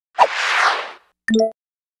경향포럼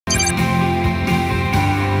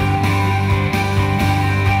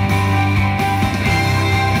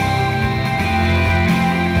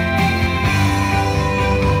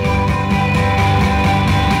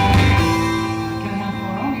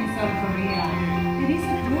in South Korea. It is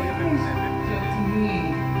a great pleasure to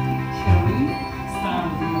meet. Shall we start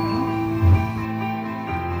the video?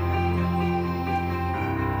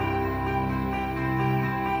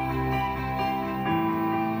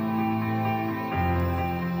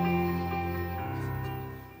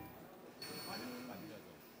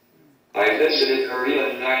 I visited Korea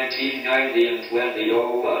in 1990 and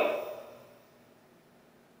 2001.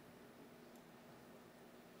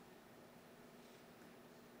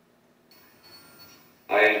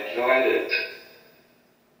 I enjoyed it.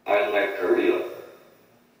 I like Korea.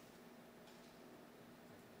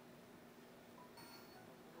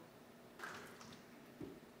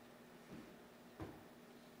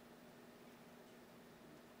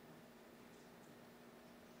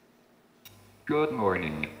 Good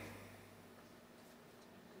morning.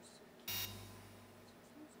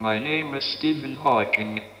 My name is Stephen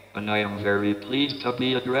Hawking, and I am very pleased to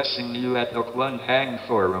be addressing you at the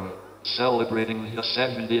경향포럼, celebrating the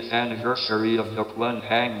 70th anniversary of the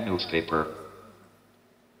경향 newspaper.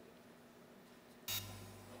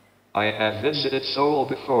 I have visited Seoul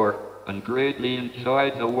before, and greatly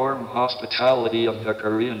enjoyed the warm hospitality of the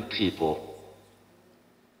Korean people.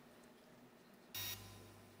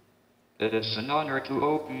 It is an honor to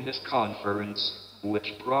open this conference,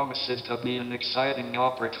 which promises to be an exciting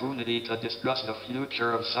opportunity to discuss the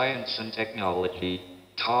future of science and technology,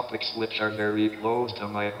 topics which are very close to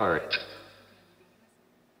my heart.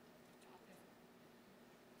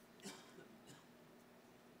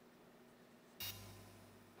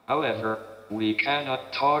 However, we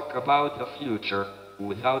cannot talk about the future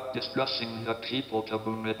without discussing the people to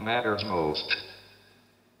whom it matters most.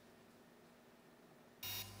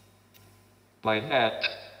 By that,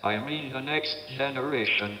 I mean the next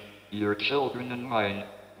generation, your children and mine,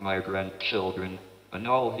 my grandchildren, and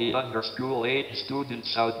all the other school-age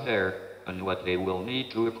students out there, and what they will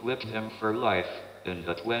need to equip them for life in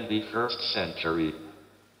the 21st century.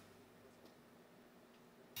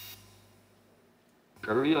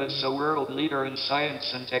 Korea is a world leader in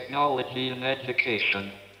science and technology and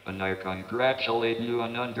education, and I congratulate you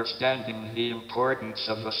on understanding the importance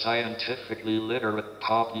of a scientifically literate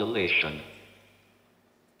population.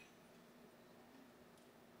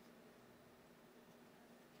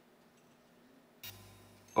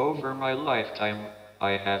 Over my lifetime,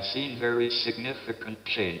 I have seen very significant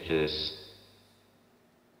changes.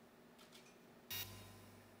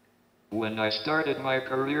 When I started my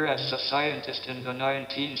career as a scientist in the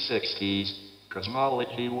 1960s,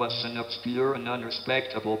 cosmology was an obscure and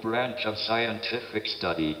unrespectable branch of scientific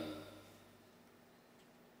study.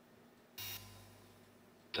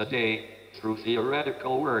 Today, through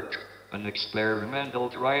theoretical work and experimental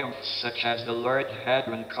triumphs such as the Large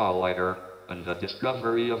Hadron Collider and the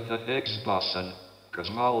discovery of the Higgs boson,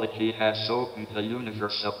 cosmology has opened the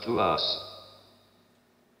universe up to us.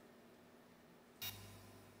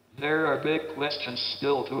 There are big questions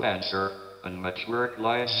still to answer, and much work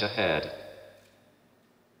lies ahead.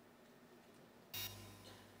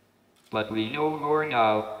 But we know more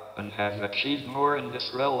now, and have achieved more in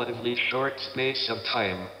this relatively short space of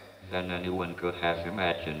time than anyone could have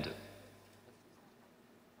imagined.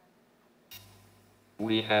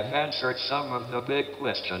 We have answered some of the big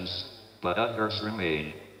questions, but others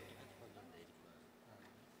remain.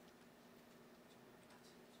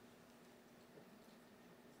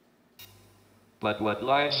 But what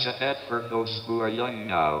lies ahead for those who are young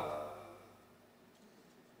now?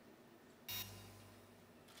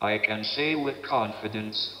 I can say with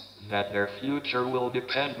confidence that their future will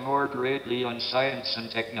depend more greatly on science and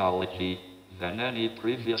technology than any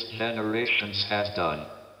previous generations has done.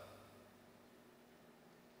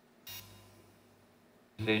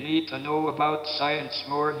 They need to know about science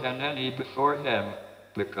more than any before them,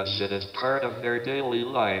 because it is part of their daily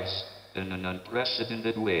lives in an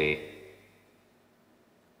unprecedented way.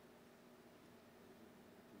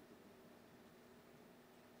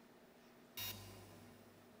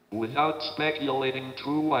 Without speculating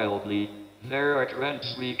too wildly, there are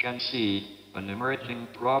trends we can see, and emerging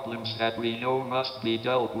problems that we know must be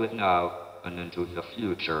dealt with now and into the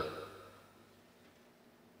future.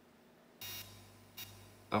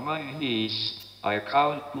 Among these, I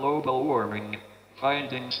count global warming,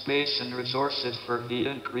 finding space and resources for the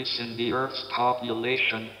increase in the Earth's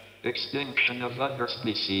population, extinction of other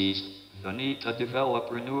species, the need to develop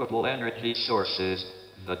renewable energy sources,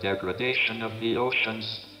 the degradation of the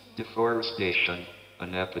oceans, deforestation,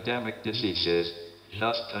 and epidemic diseases,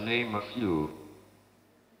 just to name a few.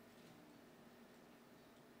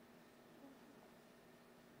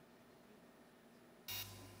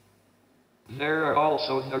 There are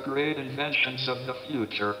also the great inventions of the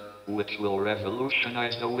future, which will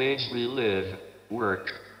revolutionize the ways we live, work,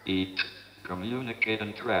 eat, communicate,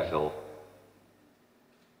 and travel.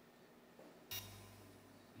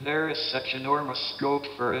 There is such enormous scope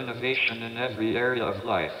for innovation in every area of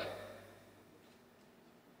life.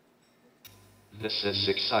 This is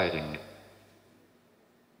exciting.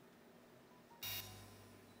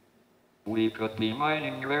 We could be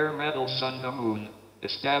mining rare metals on the moon,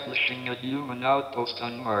 establishing a human outpost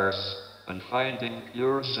on Mars, and finding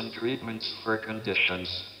cures and treatments for conditions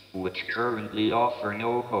which currently offer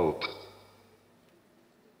no hope.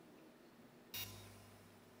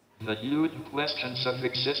 The huge questions of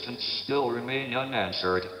existence still remain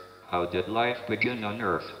unanswered. How did life begin on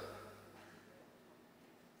Earth?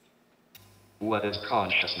 What is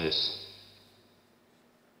consciousness?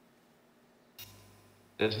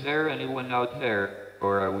 Is there anyone out there,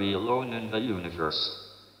 or are we alone in the universe?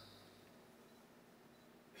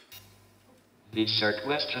 These are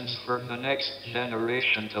questions for the next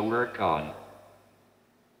generation to work on.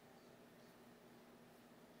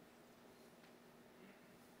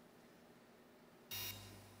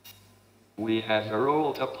 We have a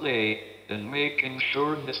role to play in making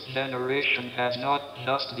sure this generation has not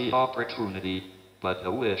just the opportunity, but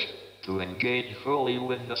the wish to engage fully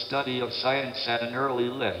with the study of science at an early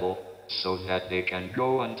level, so that they can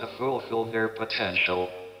go on to fulfill their potential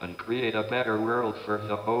and create a better world for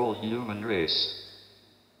the whole human race.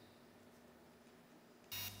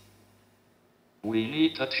 We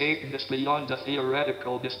need to take this beyond the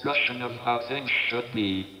theoretical discussion of how things should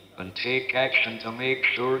be, and take action to make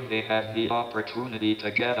sure they have the opportunity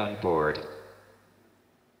to get on board.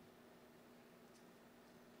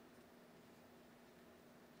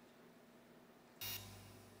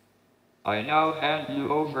 I now hand you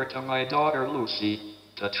over to my daughter Lucy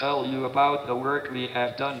to tell you about the work we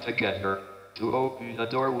have done together to open the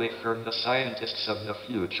doorway for the scientists of the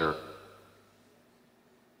future.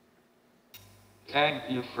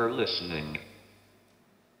 Thank you for listening.